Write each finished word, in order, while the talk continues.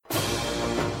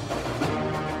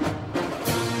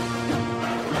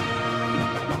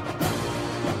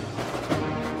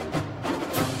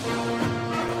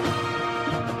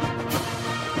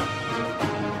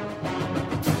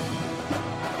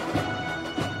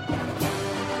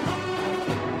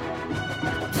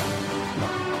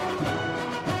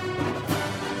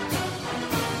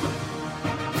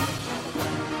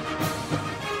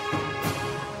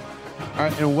All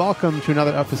right, and welcome to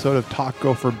another episode of Talk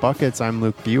Gopher Buckets. I'm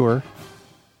Luke Buer.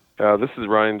 This is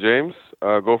Ryan James,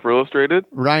 Gopher Illustrated.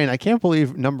 Ryan, I can't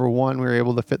believe, number one, we were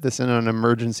able to fit this in on an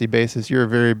emergency basis. You're a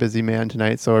very busy man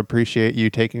tonight, so I appreciate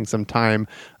you taking some time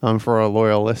for our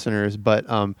loyal listeners. But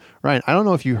Ryan, I don't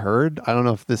know if you heard, I don't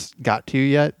know if this got to you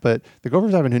yet, but the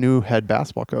Gophers have a new head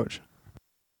basketball coach.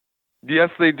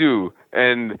 Yes, they do.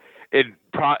 And it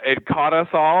caught us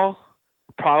all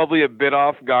probably a bit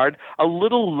off guard, a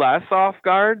little less off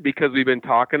guard because we've been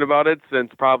talking about it since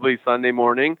probably Sunday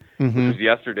morning, which was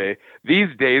yesterday. These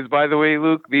days, by the way,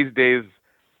 Luke, these days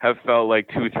have felt like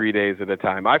 2-3 days at a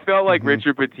time. I felt like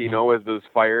Richard Pitino was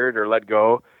fired or let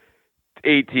go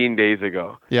 18 days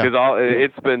ago. Because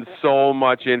it's been so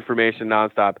much information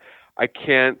nonstop. I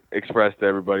can't express to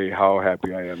everybody how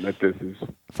happy I am that this is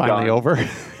finally done. Over.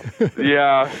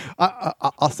 Yeah.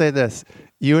 I'll say this.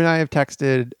 You and I have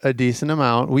texted a decent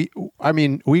amount. We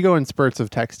go in spurts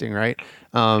of texting, right?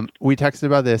 We texted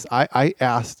about this. I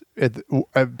asked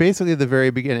basically at the very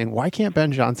beginning, why can't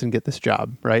Ben Johnson get this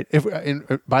job, right?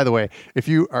 By the way, if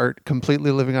you are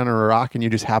completely living on a rock and you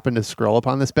just happen to scroll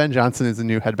upon this, Ben Johnson is the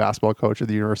new head basketball coach of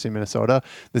the University of Minnesota.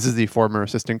 This is the former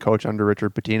assistant coach under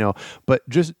Richard Pitino. But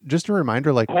just a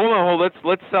reminder, like, hold on,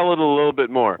 let's sell it a little bit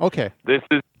more. Okay. This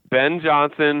is Ben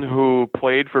Johnson, who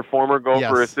played for former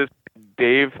Gopher assistant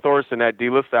Dave Thorson at De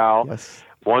La Salle. Yes.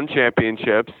 Won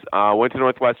championships, went to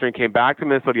Northwestern, came back to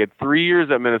Minnesota. He had 3 years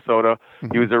at Minnesota.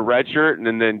 He was a redshirt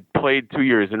and then played 2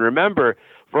 years. And remember,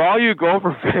 for all you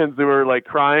Gopher fans who were like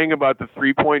crying about the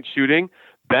three-point shooting,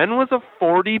 Ben was a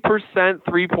 40%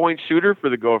 three-point shooter for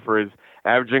the Gophers,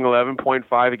 averaging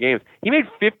 11.5 games. He made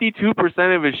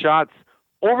 52% of his shots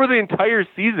over the entire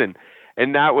season.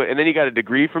 And then he got a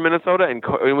degree from Minnesota and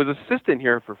was assistant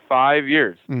here for 5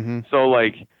 years. So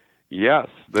like, yes,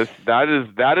 that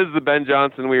is the Ben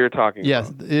Johnson we were talking about.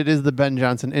 Yes, it is the Ben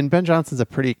Johnson. And Ben Johnson's a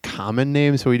pretty common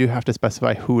name, so we do have to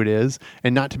specify who it is.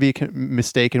 And not to be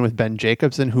mistaken with Ben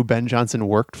Jacobson, who Ben Johnson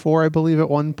worked for, I believe, at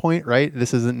one point, right?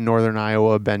 This isn't Northern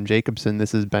Iowa Ben Jacobson.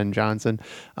 This is Ben Johnson.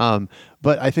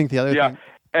 But I think the other thing...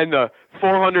 And the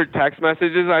 400 text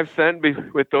messages I've sent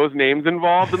with those names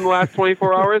involved in the last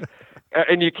 24 hours,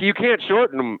 and you can't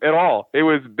shorten them at all. It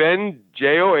was Ben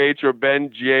Joh or Ben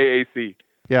Jac.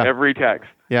 Yeah. Every text.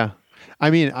 Yeah. I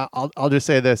mean, I'll just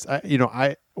say this.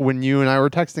 When you and I were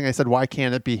texting, I said, why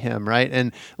can't it be him, right?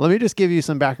 And let me just give you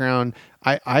some background.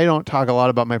 I don't talk a lot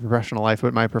about my professional life,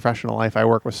 but my professional life, I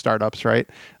work with startups, right?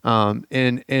 And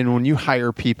when you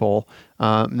hire people,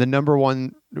 the number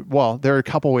one, well, there are a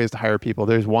couple ways to hire people.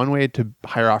 There's one way to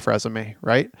hire off resume,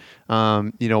 right?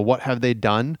 What have they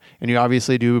done? And you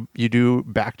obviously do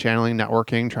back channeling,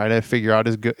 networking, try to figure out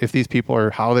if these people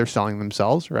are how they're selling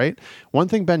themselves, right? One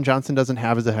thing Ben Johnson doesn't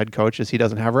have as a head coach is he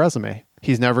doesn't have a resume.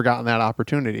 He's never gotten that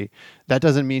opportunity. That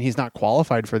doesn't mean he's not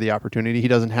qualified for the opportunity. He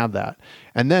doesn't have that.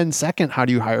 And then second, how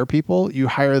do you hire people? You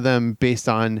hire them based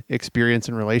on experience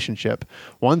and relationship.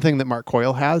 One thing that Mark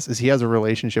Coyle has is he has a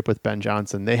relationship with Ben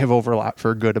Johnson. They have overlapped for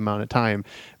a good amount of time.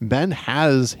 Ben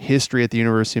has history at the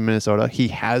University of Minnesota. He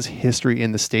has history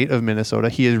in the state of Minnesota.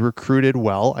 He has recruited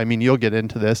well. I mean, you'll get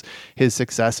into this, his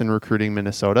success in recruiting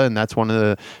Minnesota. And that's one of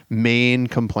the main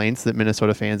complaints that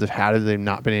Minnesota fans have had is they've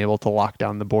not been able to lock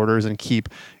down the borders and keep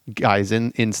guys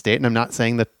in state. And I'm not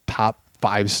saying the top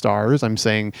 5 stars. I'm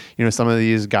saying, some of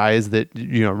these guys that,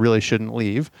 really shouldn't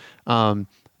leave.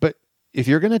 But if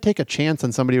you're going to take a chance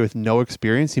on somebody with no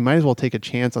experience, you might as well take a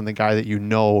chance on the guy that you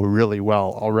know really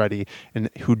well already and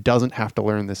who doesn't have to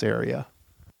learn this area.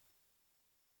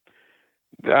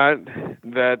 That's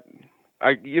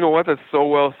so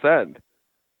well said.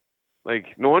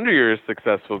 Like, no wonder you're a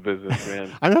successful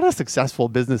businessman. I'm not a successful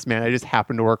businessman. I just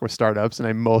happen to work with startups, and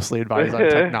I mostly advise on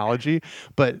technology.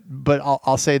 But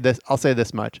I'll say this. I'll say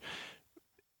this much.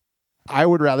 I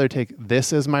would rather take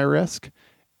this as my risk,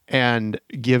 and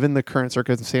given the current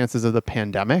circumstances of the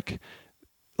pandemic,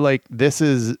 like this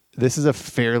is a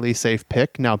fairly safe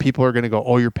pick. Now, people are going to go,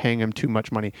 "Oh, you're paying him too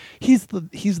much money." He's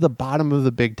the bottom of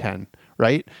the Big Ten,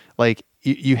 right? Like.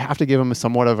 You have to give them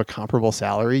somewhat of a comparable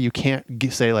salary. You can't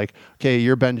say like, okay,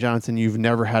 you're Ben Johnson. You've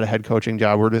never had a head coaching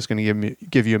job. We're just going to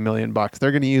give you $1 million.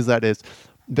 They're going to use that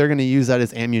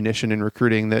as ammunition in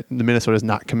recruiting that the Minnesota is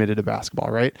not committed to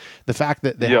basketball, right? The fact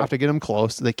that they have to get him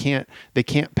close, they can't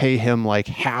pay him like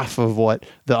half of what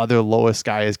the other lowest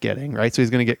guy is getting, right? So he's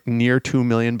going to get near $2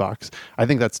 million. I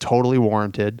think that's totally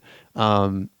warranted.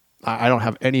 I don't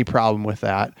have any problem with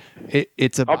that.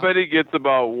 I'll bet he gets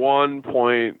about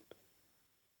 1.5.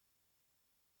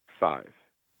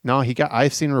 No,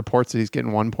 I've seen reports that he's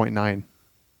getting 1.9.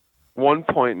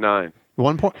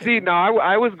 1.9. See, now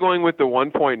I was going with the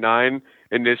 1.9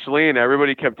 initially, and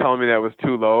everybody kept telling me that was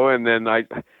too low. And then I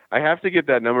have to get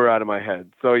that number out of my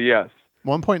head. So yes,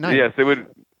 1.9. Yes, it would.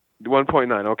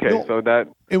 1.9. Okay, No. so that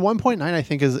At 1.9, I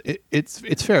think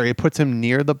it's fair. It puts him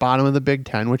near the bottom of the Big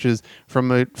Ten, which is from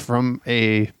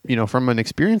an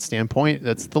experience standpoint,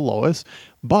 that's the lowest.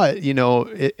 But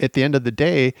at the end of the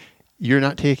day, you're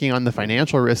not taking on the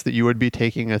financial risk that you would be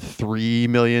taking a $3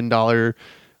 million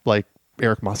like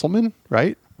Eric Musselman,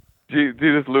 right?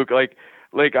 Jesus, Luke, like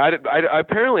I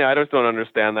apparently I just don't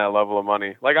understand that level of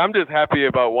money. Like I'm just happy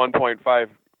about 1.5.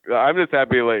 I'm just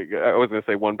happy, like, I was going to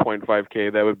say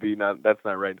 1.5K. That would be that's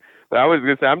not right. But I was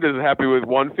going to say, I'm just happy with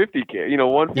 150K,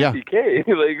 150K,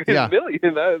 like Yeah. a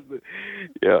million.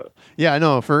 Yeah. Yeah,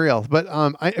 no, for real. But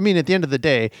I mean, at the end of the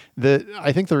day,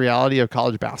 I think the reality of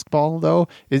college basketball, though,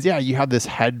 is you have this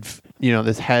head,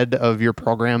 this head of your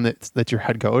program that's your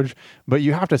head coach, but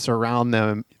you have to surround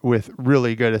them with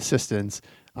really good assistants.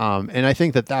 And I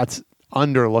think that's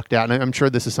underlooked at, and I'm sure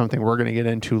this is something we're going to get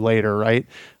into later, right?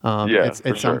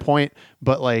 At some point,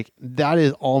 but like that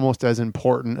is almost as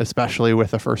important, especially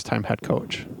with a first-time head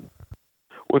coach.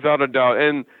 Without a doubt.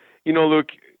 And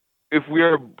Luke, if we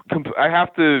are, I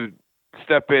have to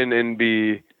step in and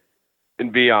be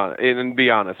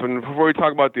honest. Before we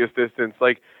talk about the assistants,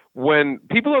 like when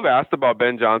people have asked about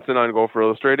Ben Johnson on Gopher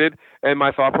Illustrated, and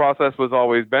my thought process was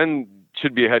always Ben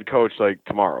should be a head coach like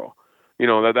tomorrow.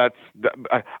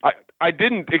 I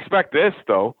didn't expect this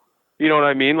though. You know what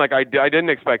I mean? Like I didn't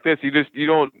expect this. You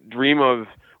don't dream of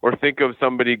or think of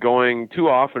somebody going too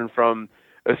often from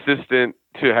assistant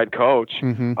to head coach.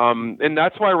 Mm-hmm. And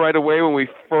that's why right away when we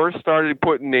first started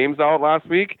putting names out last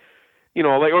week,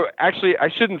 or actually I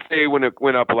shouldn't say when it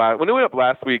went up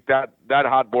last week, that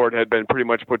hot board had been pretty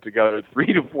much put together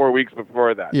 3 to 4 weeks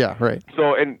before that. Yeah, right.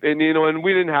 So and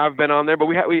we didn't have Ben on there, but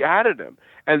we added him.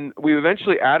 And we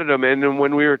eventually added him, and then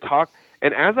when we were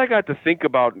and as I got to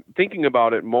thinking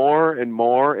about it more and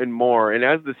more and more, and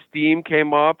as the steam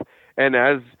came up, and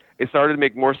as it started to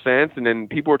make more sense, and then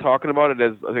people were talking about it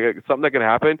as something that could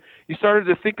happen, you started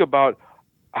to think about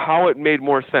how it made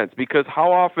more sense. Because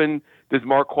how often does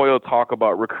Mark Coyle talk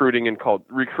about recruiting and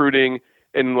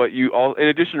in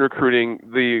addition to recruiting,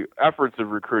 the efforts of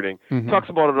recruiting? Mm-hmm. He talks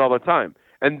about it all the time.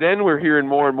 And then we're hearing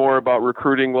more and more about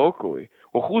recruiting locally.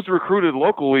 Well, who's recruited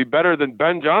locally better than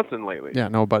Ben Johnson lately? Yeah,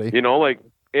 nobody. Like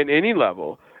in any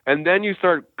level. And then you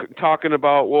start talking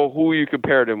about, well, who you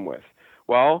compared him with.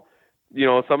 Well,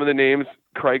 some of the names,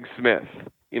 Craig Smith.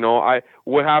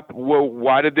 What happened?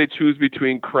 Why did they choose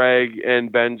between Craig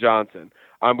and Ben Johnson?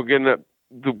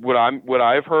 What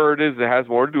I've heard is it has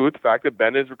more to do with the fact that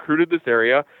Ben has recruited this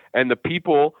area, and the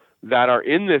people that are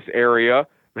in this area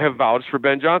have vouched for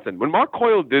Ben Johnson. When Mark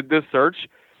Coyle did this search,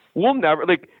 we'll never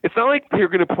it's not like you're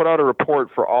going to put out a report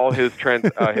for all his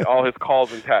all his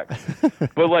calls and texts,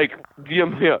 but like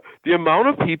the amount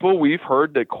of people we've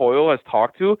heard that Coyle has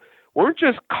talked to weren't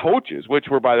just coaches, which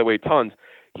were, by the way, tons.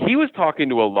 He was talking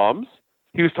to alums.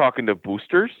 He was talking to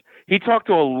boosters. He talked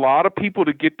to a lot of people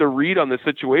to get the read on the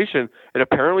situation, and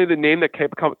apparently the name that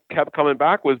kept coming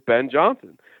back was Ben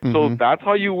Johnson. Mm-hmm. So that's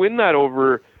how you win that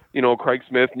over, Craig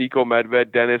Smith, Nico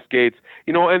Medved, Dennis Gates.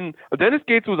 And Dennis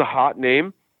Gates was a hot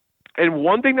name. And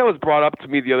one thing that was brought up to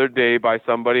me the other day by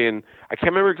somebody, and I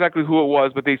can't remember exactly who it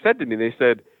was, but they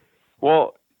said,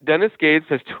 well, Dennis Gates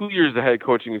has 2 years of head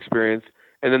coaching experience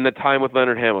and then the time with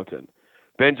Leonard Hamilton.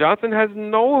 Ben Johnson has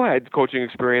no head coaching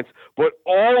experience, but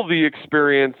all the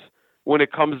experience when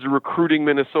it comes to recruiting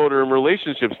Minnesota and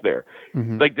relationships there.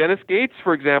 Mm-hmm. Like Dennis Gates,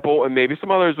 for example, and maybe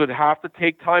some others would have to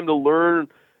take time to learn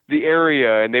the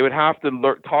area, and they would have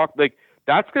to talk. Like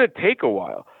that's going to take a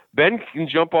while. Ben can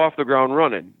jump off the ground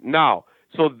running now.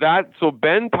 So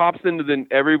Ben pops into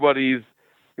everybody's.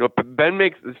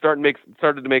 Ben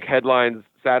started to make headlines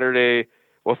Saturday.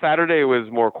 Well, Saturday was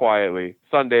more quietly.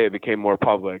 Sunday it became more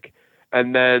public,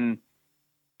 and then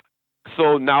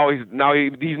so now he's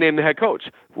named the head coach.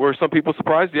 Were some people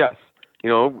surprised? Yes.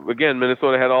 Again,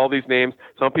 Minnesota had all these names.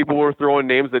 Some people were throwing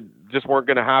names that just weren't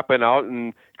going to happen out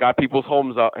and got people's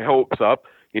hopes up.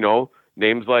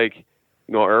 Names like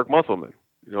Eric Musselman,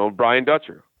 Brian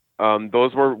Dutcher.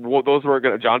 Those were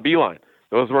going to John Beilein.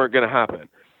 Those weren't going to happen.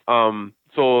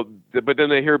 But then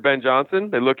they hear Ben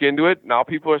Johnson, they look into it. Now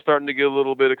people are starting to get a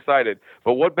little bit excited.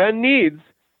 But what Ben needs,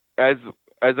 as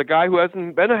a guy who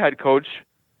hasn't been a head coach,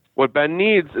 what Ben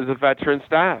needs is a veteran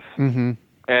staff. Mm-hmm.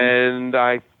 And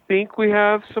I think we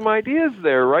have some ideas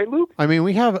there, right, Luke? I mean,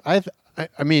 we have. I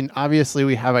mean, obviously,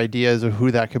 we have ideas of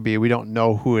who that could be. We don't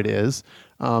know who it is.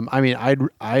 I mean,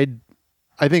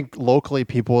 I think locally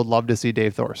people would love to see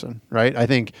Dave Thorson, right? I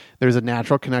think there's a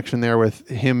natural connection there with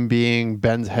him being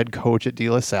Ben's head coach at De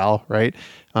La Salle, right?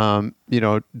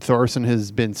 Thorson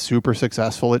has been super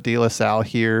successful at De La Salle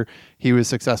here. He was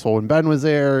successful when Ben was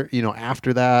there.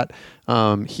 After that,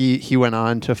 he went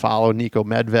on to follow Niko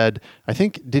Medved. I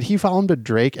think, did he follow him to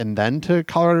Drake and then to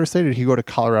Colorado State, or did he go to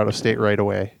Colorado State right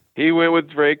away? He went with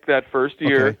Drake that first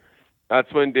year. Okay.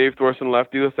 That's when Dave Thorson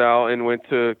left De La Salle and went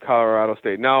to Colorado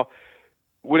State. Now,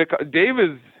 I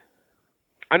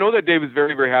know that Dave is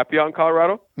very, very happy out in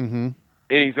Colorado, and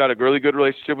he's got a really good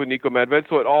relationship with Niko Medved.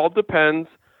 So it all depends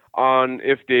on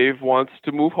if Dave wants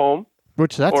to move home,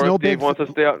 which that's or no if big. Dave wants to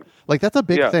stay out. Like that's a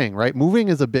big thing, right? Moving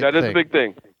is a big thing. That is a big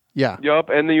thing. Yeah. Yep.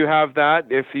 And then you have that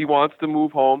if he wants to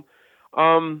move home.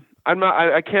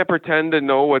 I can't pretend to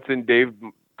know what's in Dave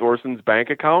Thorson's bank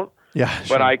account. Yeah.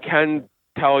 Sure. But I can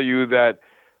tell you that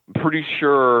I'm pretty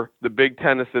sure the Big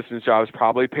Ten assistant jobs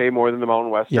probably pay more than the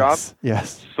Mountain West jobs.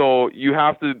 Yes. So you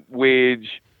have to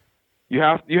you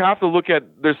have to look at,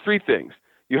 there's three things.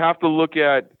 You have to look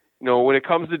at, when it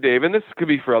comes to Dave, and this could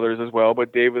be for others as well,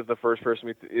 but Dave is the first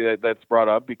person that's brought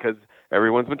up because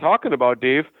everyone's been talking about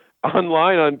Dave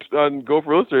online on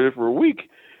Gopher Illustrated for a week.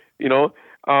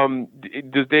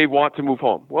 Does Dave want to move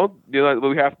home? Well,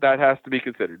 that has to be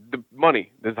considered. The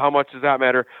money, how much does that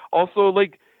matter? Also,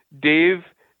 like Niko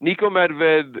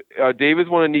Medved, Dave is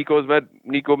one of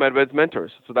Niko Medved's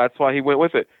mentors, so that's why he went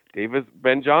with it. Dave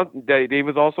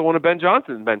is also one of Ben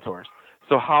Johnson's mentors.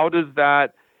 So how does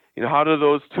that, how do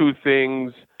those two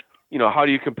things, how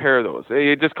do you compare those?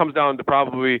 It just comes down to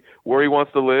probably where he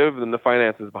wants to live and the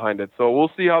finances behind it. So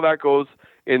we'll see how that goes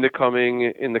in the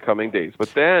coming days.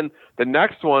 But then the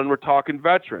next one, we're talking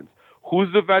veterans.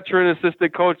 Who's the veteran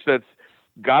assistant coach that's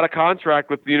got a contract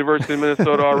with the University of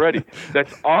Minnesota already,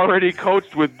 that's already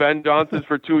coached with Ben Johnson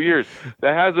for 2 years,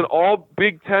 that has an all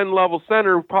Big Ten level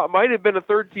center, might have been a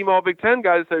third team all Big Ten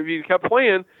guy if he kept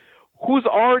playing, who's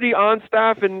already on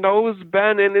staff and knows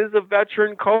Ben and is a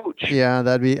veteran coach? Yeah,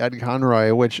 that'd be Ed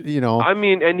Conroy, which, I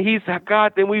mean, and it's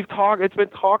been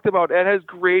talked about. Ed has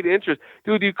great interest.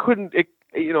 Dude, you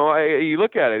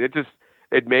look at it,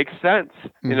 it makes sense.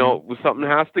 Mm-hmm. Something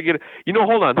has to get,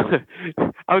 hold on.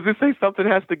 I was going to say something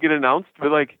has to get announced, but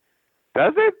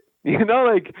does it?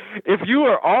 If you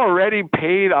are already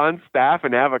paid on staff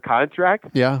and have a contract,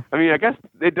 yeah. I mean, I guess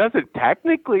it doesn't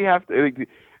technically have to,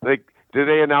 do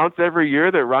they announce every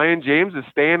year that Ryan James is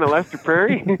staying at Lester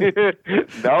Prairie?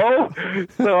 No.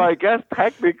 So I guess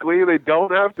technically they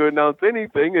don't have to announce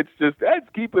anything. It's just Ed's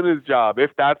keeping his job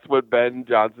if that's what Ben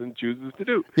Johnson chooses to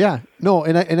do. Yeah. No,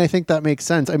 and I think that makes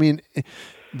sense. I mean,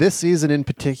 this season in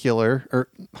particular,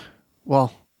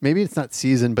 maybe it's not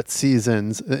season, but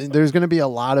seasons, there's going to be a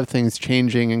lot of things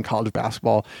changing in college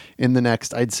basketball in the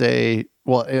next, I'd say,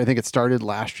 I think it started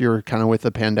last year kind of with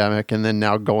the pandemic, and then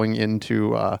now going into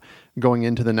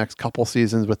the next couple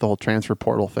seasons with the whole transfer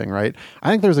portal thing, right? I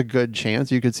think there's a good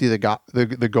chance you could see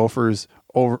the Gophers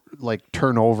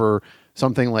turn over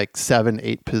something like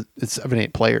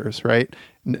 7-8 players, right?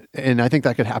 And I think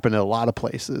that could happen in a lot of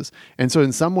places. And so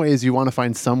in some ways you want to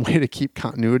find some way to keep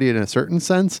continuity in a certain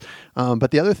sense.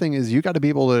 But the other thing is you got to be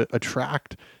able to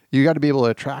attract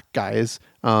guys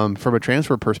from a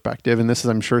transfer perspective. And this is,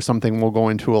 I'm sure, something we'll go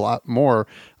into a lot more.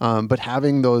 But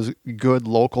having those good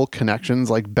local connections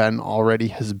like Ben already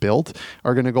has built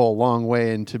are going to go a long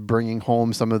way into bringing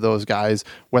home some of those guys,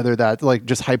 whether that's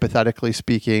just hypothetically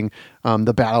speaking,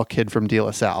 the Battle Kid from De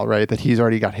La Salle, right? That he's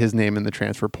already got his name in the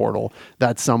transfer portal.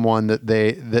 That's someone that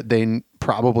they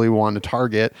probably want to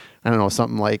target. I don't know,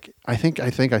 something like, I think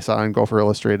I saw on Gopher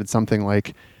Illustrated something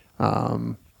like,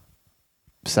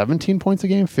 17 points a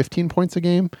game, 15 points a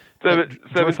game.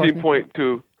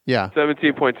 17.2. Yeah.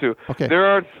 17.2. Okay. There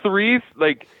are three,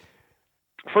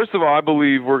 first of all, I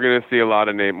believe we're going to see a lot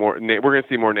of we're going to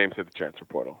see more names hit the transfer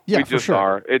portal. Yeah, we just for sure.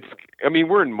 are.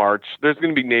 We're in March. There's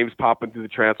going to be names popping through the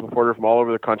transfer portal from all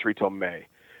over the country till May.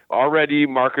 Already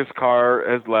Marcus Carr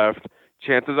has left.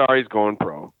 Chances are he's going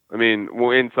pro.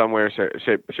 In some way or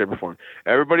shape or form.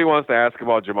 Everybody wants to ask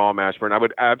about Jamal Mashburn. I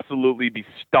would absolutely be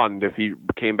stunned if he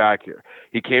came back here.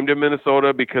 He came to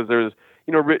Minnesota because there's,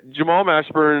 Jamal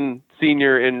Mashburn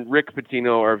Sr. and Rick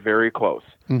Pitino are very close.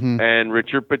 Mm-hmm. And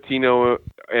Richard Pitino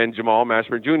and Jamal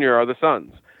Mashburn Jr. are the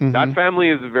sons. Mm-hmm. That family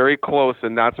is very close,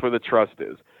 and that's where the trust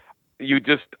is.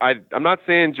 I'm not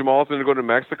saying Jamal's going to go to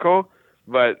Mexico,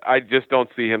 but I just don't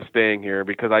see him staying here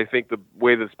because I think the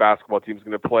way this basketball team is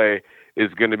going to play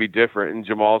is going to be different, and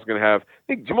Jamal's going to have. I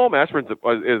think Jamal Mashburn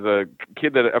is a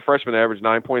kid a freshman that averaged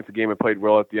 9 points a game and played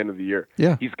well at the end of the year.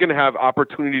 Yeah, he's going to have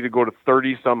opportunity to go to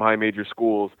 30 some high major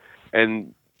schools,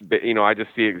 and I just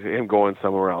see him going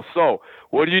somewhere else. So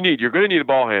what do you need? You're going to need a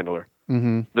ball handler.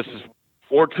 Mm-hmm. This is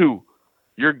 4-2.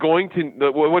 You're going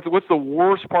to what's the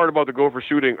worst part about the Gopher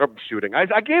shooting?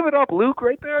 I gave it up, Luke.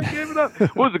 Right there, I gave it up.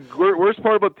 What was the worst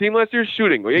part about the team last year?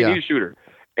 Shooting. Well, you need a shooter,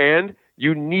 and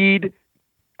you need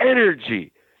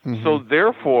energy. Mm-hmm. So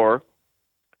therefore,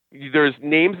 there's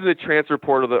names in the transfer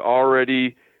portal that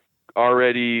already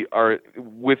are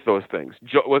with those things.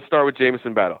 Let's start with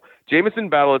Jamison Battle. Jamison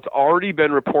Battle, it's already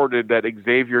been reported that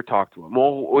Xavier talked to him.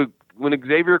 Well, when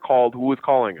Xavier called, who was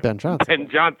calling him? Ben Johnson. Ben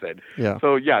Johnson. Yeah.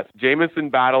 So, yes, Jamison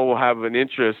Battle will have an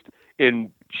interest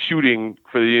in shooting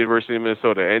for the University of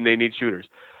Minnesota, and they need shooters.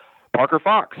 Parker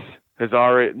Fox has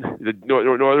already, the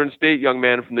Northern State young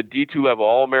man from the D2 level,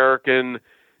 All-American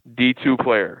D2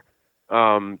 player,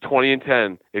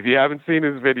 20-10. If you haven't seen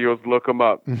his videos, look him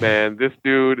up. Man, this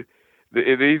dude,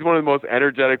 he's one of the most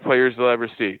energetic players you'll ever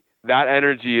see. That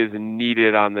energy is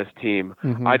needed on this team.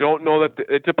 Mm-hmm. I don't know that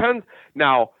it depends.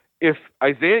 Now, if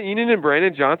Isaiah Enan and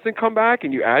Brandon Johnson come back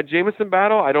and you add Jamison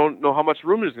Battle, I don't know how much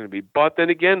room there's going to be. But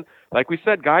then again, like we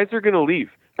said, guys are going to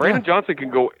leave. Brandon Johnson can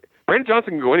go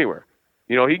anywhere.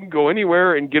 He can go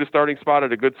anywhere and get a starting spot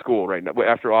at a good school right now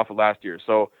after off of last year.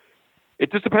 So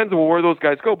it just depends on where those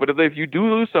guys go. But if you do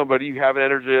lose somebody, you have an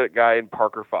energetic guy in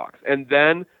Parker Fox. And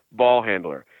then ball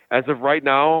handler. As of right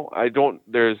now,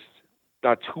 there's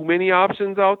not too many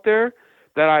options out there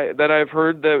that I've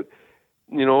heard that,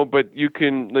 but you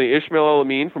can, Ishmael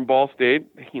El-Amin from Ball State,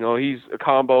 he's a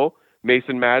combo.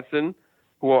 Mason Madsen,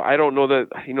 who I don't know that,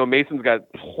 Mason's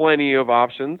got plenty of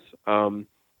options.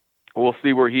 We'll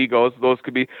see where he goes. Those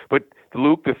could be, but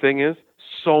Luke, the thing is,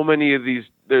 so many of these,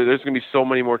 there's going to be so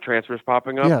many more transfers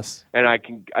popping up. Yes. And I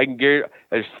can guarantee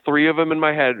there's 3 of them in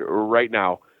my head right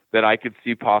now that I could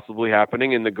see possibly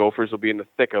happening, and the Gophers will be in the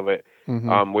thick of it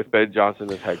with Ben Johnson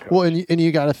as head coach. Well, and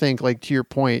you got to think, like, to your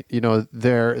point, there's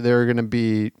going to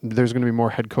be more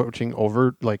head coaching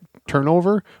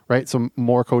turnover, right? So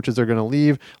more coaches are going to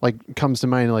leave. Like, comes to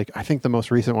mind, like, I think the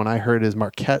most recent one I heard is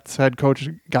Marquette's head coach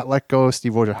got let go,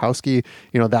 Steve Wojciechowski.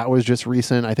 That was just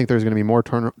recent. I think there's going to be more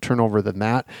turnover than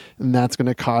that, and that's going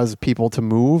to cause people to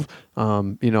move.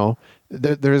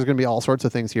 There's going to be all sorts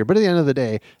of things here, but at the end of the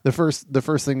day, the first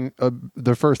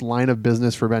line of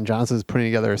business for Ben Johnson is putting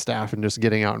together a staff and just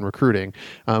getting out and recruiting.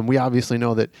 We obviously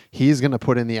know that he's going to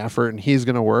put in the effort and he's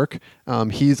going to work.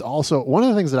 He's also one of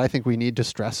the things that I think we need to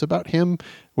stress about him,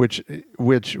 which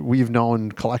we've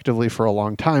known collectively for a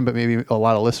long time, but maybe a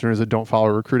lot of listeners that don't follow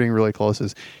recruiting really close,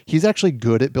 is he's actually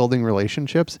good at building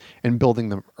relationships and building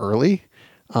them early.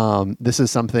 This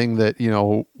is something that,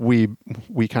 we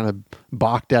kind of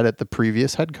balked at the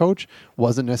previous head coach,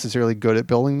 wasn't necessarily good at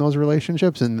building those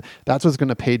relationships. And that's what's going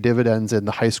to pay dividends in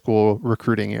the high school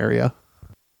recruiting area.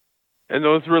 And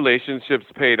those relationships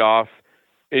paid off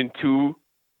in 2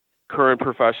 current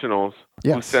professionals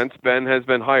who, since Ben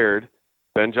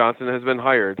Johnson has been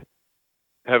hired,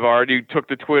 have already took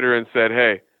to Twitter and said,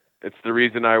 hey, it's the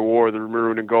reason I wore the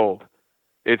maroon and gold.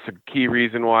 It's a key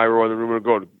reason why we're on the room and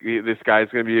gold. This guy's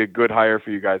going to be a good hire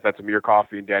for you guys. That's Amir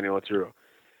Coffey and Daniel Arturo.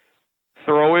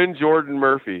 Throw in Jordan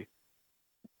Murphy.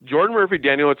 Jordan Murphy,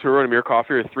 Daniel Arturo, and Amir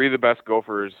Coffey are 3 of the best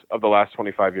Gophers of the last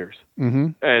 25 years. Mm-hmm.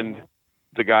 And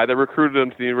the guy that recruited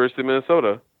them to the University of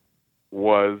Minnesota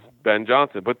was Ben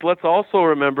Johnson. But let's also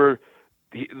remember,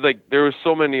 there were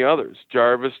so many others.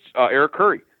 Eric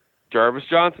Curry, Jarvis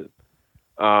Johnson,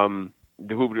 who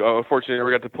unfortunately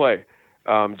never got to play.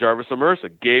 Jarvis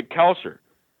Omersa, Gabe Kalsher,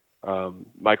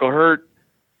 Michael Hurt.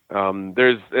 And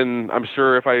I'm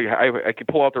sure if I could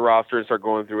pull out the roster and start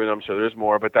going through it, I'm sure there's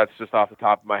more, but that's just off the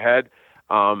top of my head.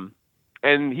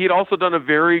 And he had also done a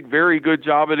very, very good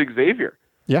job at Xavier.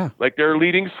 Yeah. Like their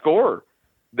leading scorer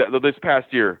this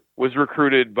past year was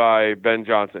recruited by Ben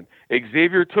Johnson.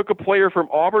 Xavier took a player from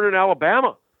Auburn and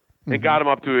Alabama and got him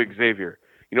up to Xavier.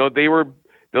 They were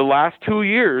the last 2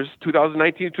 years,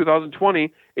 2019,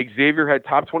 2020, Xavier had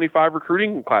top 25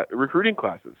 recruiting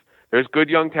classes. There's good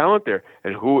young talent there,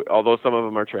 and although some of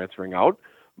them are transferring out,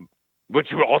 which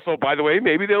also, by the way,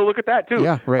 maybe they'll look at that too.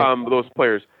 Yeah, right. Those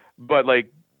players, but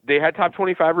they had top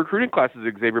 25 recruiting classes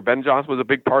at Xavier. Ben Johnson was a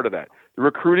big part of that. The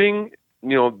recruiting,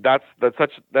 that's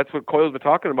what Coyle's been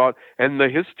talking about, and the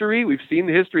history. We've seen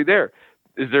the history there.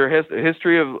 Is there a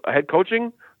history of head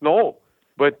coaching? No,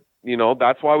 but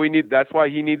that's why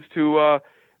he needs to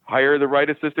hire the right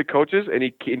assistant coaches and he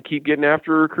can keep getting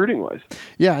after recruiting wise.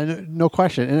 Yeah, no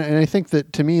question. And I think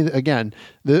that, to me, again,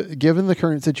 given the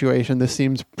current situation, this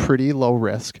seems pretty low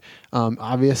risk.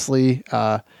 Obviously,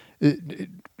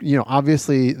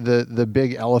 obviously the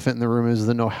big elephant in the room is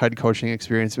the no head coaching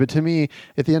experience. But to me,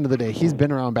 at the end of the day, he's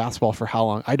been around basketball for how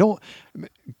long?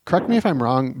 correct me if I'm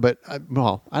wrong, but I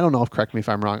don't know if correct me if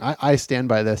I'm wrong. I stand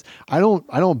by this. I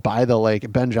don't buy the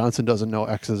like Ben Johnson doesn't know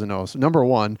X's and O's. Number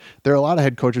one, there are a lot of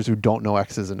head coaches who don't know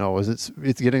X's and O's.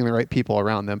 It's getting the right people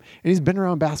around them, and he's been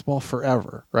around basketball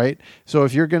forever, right? So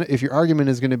if your argument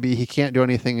is gonna be he can't do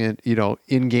anything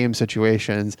in game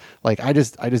situations, like I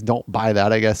just don't buy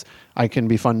that. I guess I can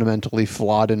be fundamentally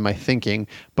flawed in my thinking,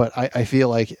 but I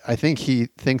think he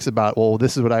thinks about, well,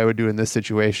 this is what I would do in this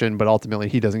situation, but ultimately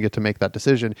he doesn't get to make that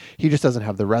decision. He just doesn't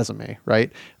have the resume,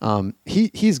 right?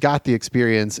 He's got the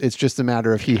experience. It's just a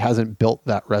matter of he hasn't built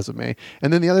that resume.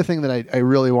 And then the other thing that I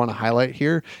really want to highlight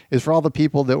here is for all the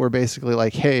people that were basically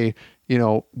like, hey,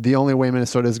 the only way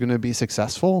Minnesota is going to be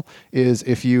successful is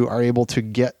if you are able to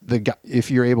get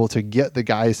the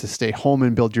guys to stay home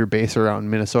and build your base around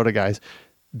Minnesota guys.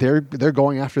 They're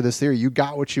going after this theory. You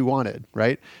got what you wanted,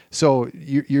 right? So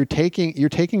you're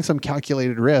taking some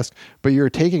calculated risk, but you're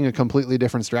taking a completely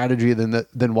different strategy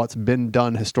than what's been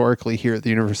done historically here at the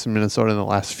University of Minnesota in the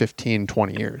last 15,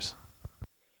 20 years.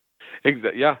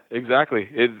 Yeah, exactly.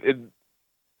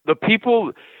 The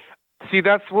people see,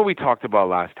 that's what we talked about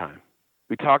last time.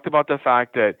 We talked about the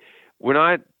fact that we're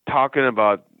not talking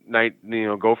about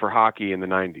Gopher hockey in the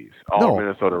 90s,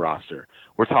 Minnesota roster.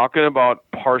 We're talking about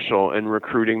partial and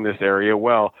recruiting this area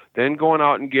well, then going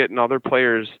out and getting other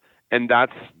players, and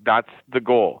that's the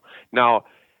goal. Now,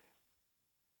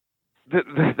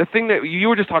 the thing that you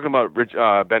were just talking about,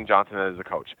 Ben Johnson as a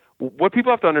coach. What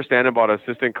people have to understand about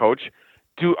assistant coach,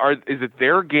 is it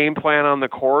their game plan on the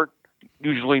court?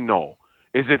 Usually, no.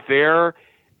 Is it their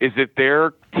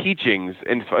teachings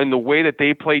and the way that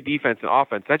they play defense and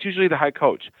offense? That's usually the head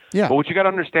coach. Yeah. But what you got to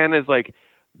understand is like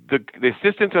the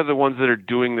assistants are the ones that are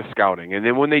doing the scouting, and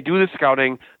then when they do the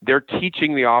scouting, they're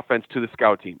teaching the offense to the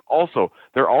scout team. The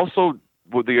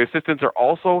assistants are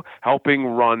also helping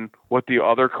run what the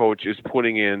other coach is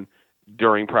putting in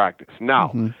during practice.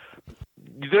 Now,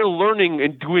 they're learning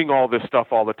and doing all this stuff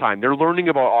all the time. They're learning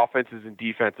about offenses and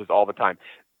defenses all the time.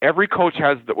 Every coach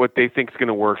has what they think is going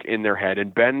to work in their head,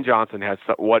 and Ben Johnson has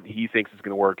what he thinks is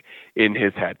going to work in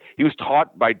his head. He was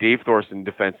taught by Dave Thorson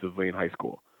defensively in high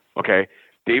school. Okay,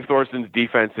 Dave Thorson's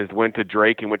defenses went to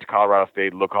Drake and went to Colorado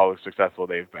State. Look how successful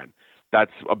they've been.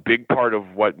 That's a big part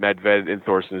of what Medved and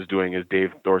Thorson is doing, is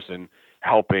Dave Thorson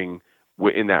helping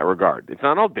in that regard. It's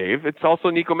not all Dave. It's also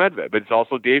Nico Medved, but it's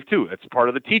also Dave too. It's part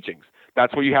of the teachings.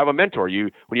 That's where you have a mentor.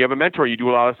 When you have a mentor, you do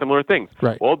a lot of similar things.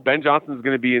 Right. Well, Ben Johnson is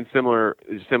going to be in similar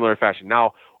fashion.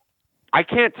 Now, I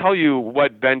can't tell you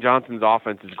what Ben Johnson's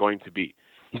offense is going to be.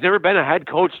 He's never been a head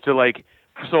coach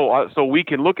so we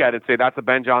can look at it and say that's a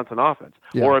Ben Johnson offense,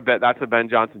 or that's a Ben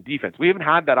Johnson defense. We haven't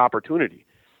had that opportunity.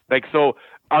 So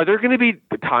are there going to be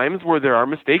times where there are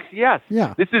mistakes? Yes.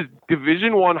 Yeah. This is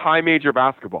Division I high major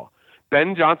basketball.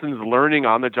 Ben Johnson's learning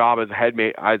on the job as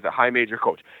a high major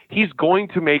coach. He's going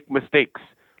to make mistakes.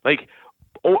 It's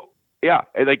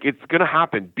going to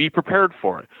happen. Be prepared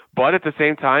for it. But at the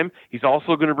same time, he's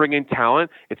also going to bring in talent.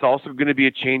 It's also going to be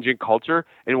a change in culture,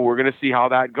 and we're going to see how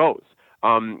that goes.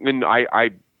 And I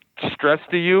stress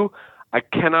to you, I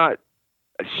cannot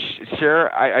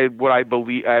share what I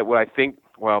believe, what I think.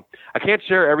 Well, I can't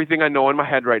share everything I know in my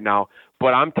head right now,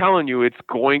 but I'm telling you, it's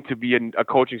going to be a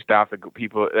coaching staff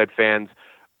that fans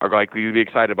are likely to be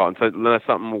excited about, unless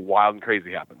something wild and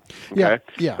crazy happens. Okay?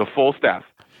 Yeah. The full staff,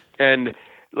 and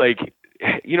I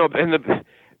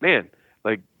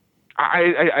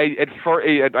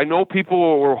know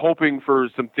people were hoping for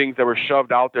some things that were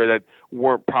shoved out there that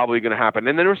weren't probably going to happen. And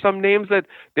then there were some names that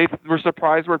they were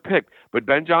surprised were picked. But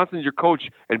Ben Johnson's your coach,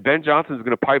 and Ben Johnson is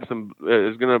going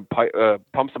to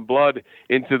pump some blood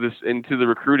into the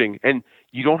recruiting. And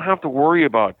you don't have to worry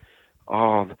about,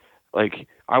 I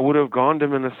would have gone to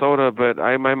Minnesota, but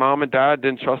my mom and dad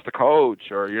didn't trust the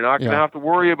coach. Or you're not going to have to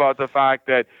worry about the fact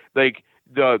that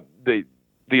the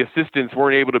assistants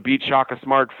weren't able to beat Shaka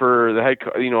Smart for the head,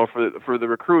 for the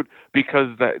recruit because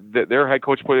their head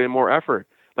coach put in more effort.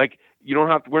 We're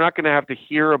not going to have to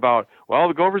hear about, well,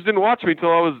 the Gophers didn't watch me until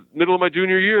I was middle of my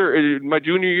junior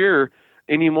year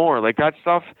anymore. That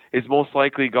stuff is most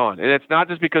likely gone. And it's not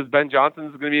just because Ben Johnson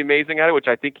is going to be amazing at it, which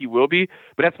I think he will be,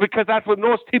 but that's because that's what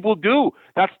most people do.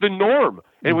 That's the norm.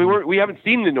 And we haven't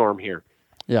seen the norm here.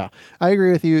 Yeah, I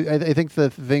agree with you. I think the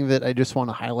thing that I just want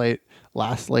to highlight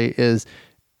lastly is,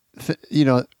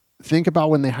 think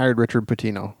about when they hired Richard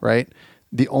Pitino, right?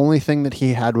 The only thing that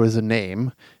he had was a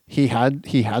name. he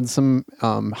had some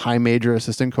high major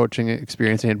assistant coaching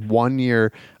experience. He had 1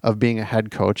 year of being a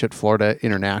head coach at Florida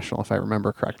International, if I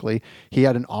remember correctly. He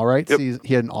had an all right season.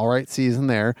 He had an all right season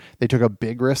there. They took a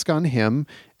big risk on him,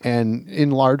 and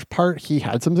in large part, he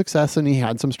had some success and he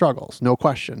had some struggles, no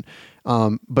question.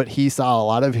 But he saw a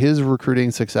lot of his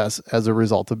recruiting success as a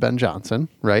result of Ben Johnson,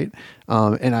 right?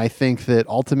 And I think that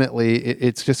ultimately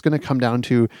it's just going to come down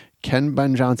to, can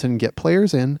Ben Johnson get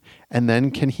players in, and then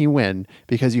can he win?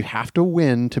 Because you have to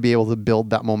win to be able to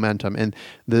build that momentum. And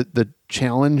the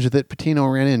challenge that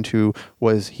Pitino ran into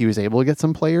was he was able to get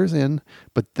some players in,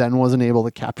 but then wasn't able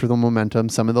to capture the momentum.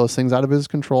 Some of those things out of his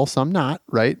control, some not,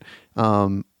 right?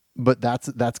 But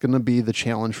that's going to be the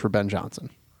challenge for Ben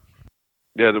Johnson.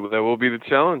 Yeah, that will be the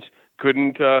challenge.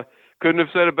 Couldn't have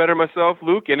said it better myself,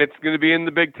 Luke. And it's going to be in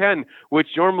the Big Ten, which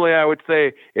normally I would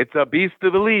say it's a beast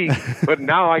of the league, but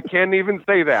now I can't even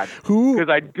say that because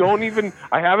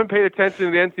I haven't paid attention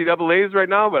to the NCAA's right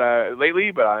now, but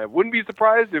I wouldn't be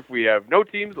surprised if we have no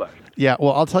teams left. Yeah,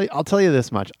 well, I'll tell you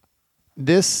this much.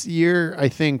 This year, I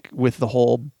think with the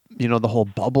whole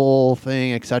bubble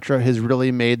thing, etc., has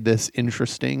really made this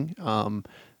interesting.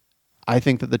 I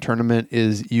think that the tournament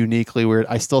is uniquely weird.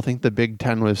 I still think the Big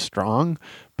Ten was strong,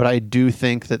 but I do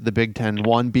think that the Big Ten,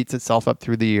 one, beats itself up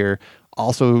through the year,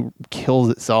 also kills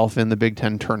itself in the Big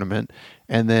Ten tournament.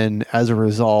 And then as a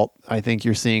result, I think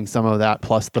you're seeing some of that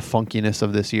plus the funkiness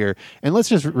of this year. And let's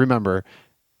just remember,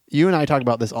 you and I talk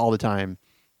about this all the time.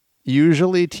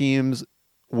 Usually teams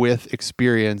with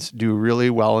experience do really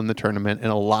well in the tournament,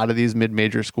 and a lot of these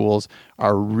mid-major schools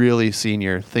are really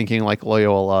senior, thinking like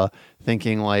Loyola,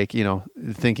 thinking like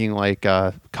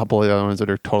a couple of the other ones that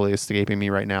are totally escaping me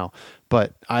right now.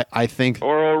 But I think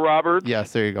Oral Roberts.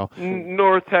 Yes, there you go.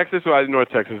 North Texas. Well, North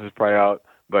Texas is probably out,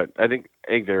 but I think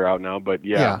they're out now. But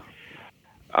yeah.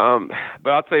 But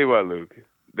I'll tell you what, Luke.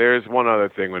 There's one other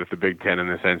thing with the Big Ten in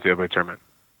this NCAA tournament.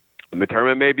 And the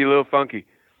tournament may be a little funky.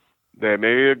 That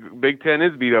maybe the Big Ten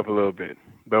is beat up a little bit.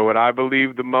 But what I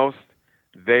believe the most,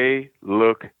 they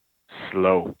look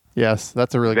slow. Yes,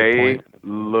 that's a really good point. They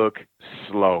look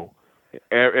slow.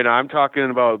 And I'm talking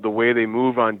about the way they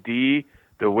move on D,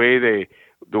 the way they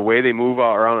move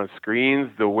around on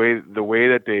screens, the way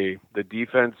that the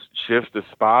defense shifts the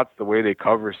spots, the way they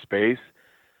cover space,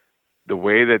 the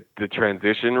way that the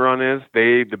transition run is.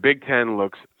 The Big Ten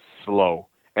looks slow.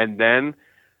 And then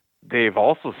they've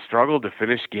also struggled to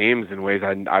finish games in ways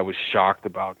I was shocked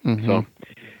about. Mm-hmm. So,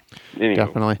 anyway.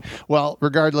 Definitely. Well,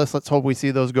 regardless, let's hope we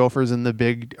see those Gophers in the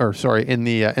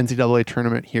NCAA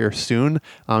tournament here soon. It's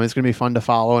going to be fun to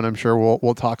follow, and I'm sure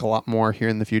we'll talk a lot more here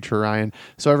in the future, Ryan.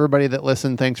 So everybody that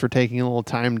listened, thanks for taking a little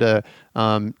time to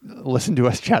listen to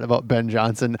us chat about Ben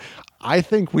Johnson. I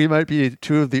think we might be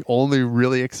two of the only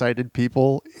really excited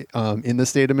people in the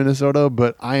state of Minnesota,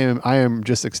 but I am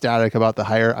just ecstatic about the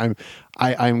hire.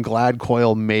 I'm glad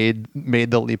Coyle made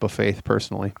the leap of faith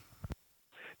personally.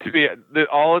 To me,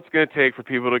 all it's going to take for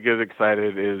people to get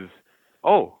excited is,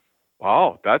 oh,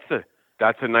 wow, that's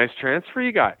a nice transfer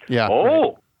you got. Yeah.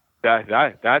 Oh,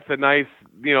 right. that's a nice,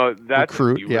 that's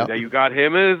recruit. That you got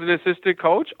him as an assistant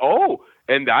coach. Oh,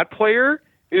 and that player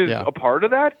is a part of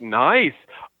that. Nice.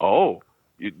 Oh,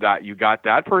 you got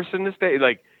that person to stay.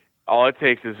 Like, all it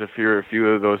takes is a few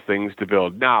of those things to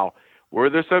build. Now, were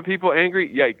there some people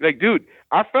angry? Yeah, like, dude,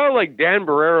 I felt like Dan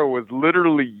Barrero was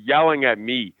literally yelling at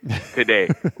me today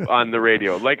on the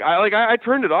radio. I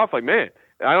turned it off. Like, man,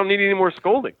 I don't need any more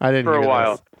scolding for a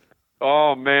while. This.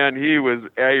 Oh man, he was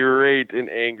irate and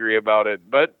angry about it.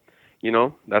 But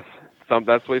that's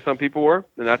the way some people were,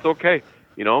 and that's okay.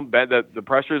 The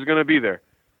pressure is going to be there.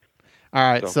 All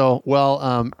right. So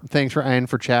thanks Ryan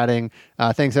for chatting.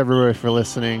 Thanks everybody for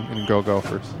listening, and go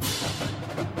Gophers.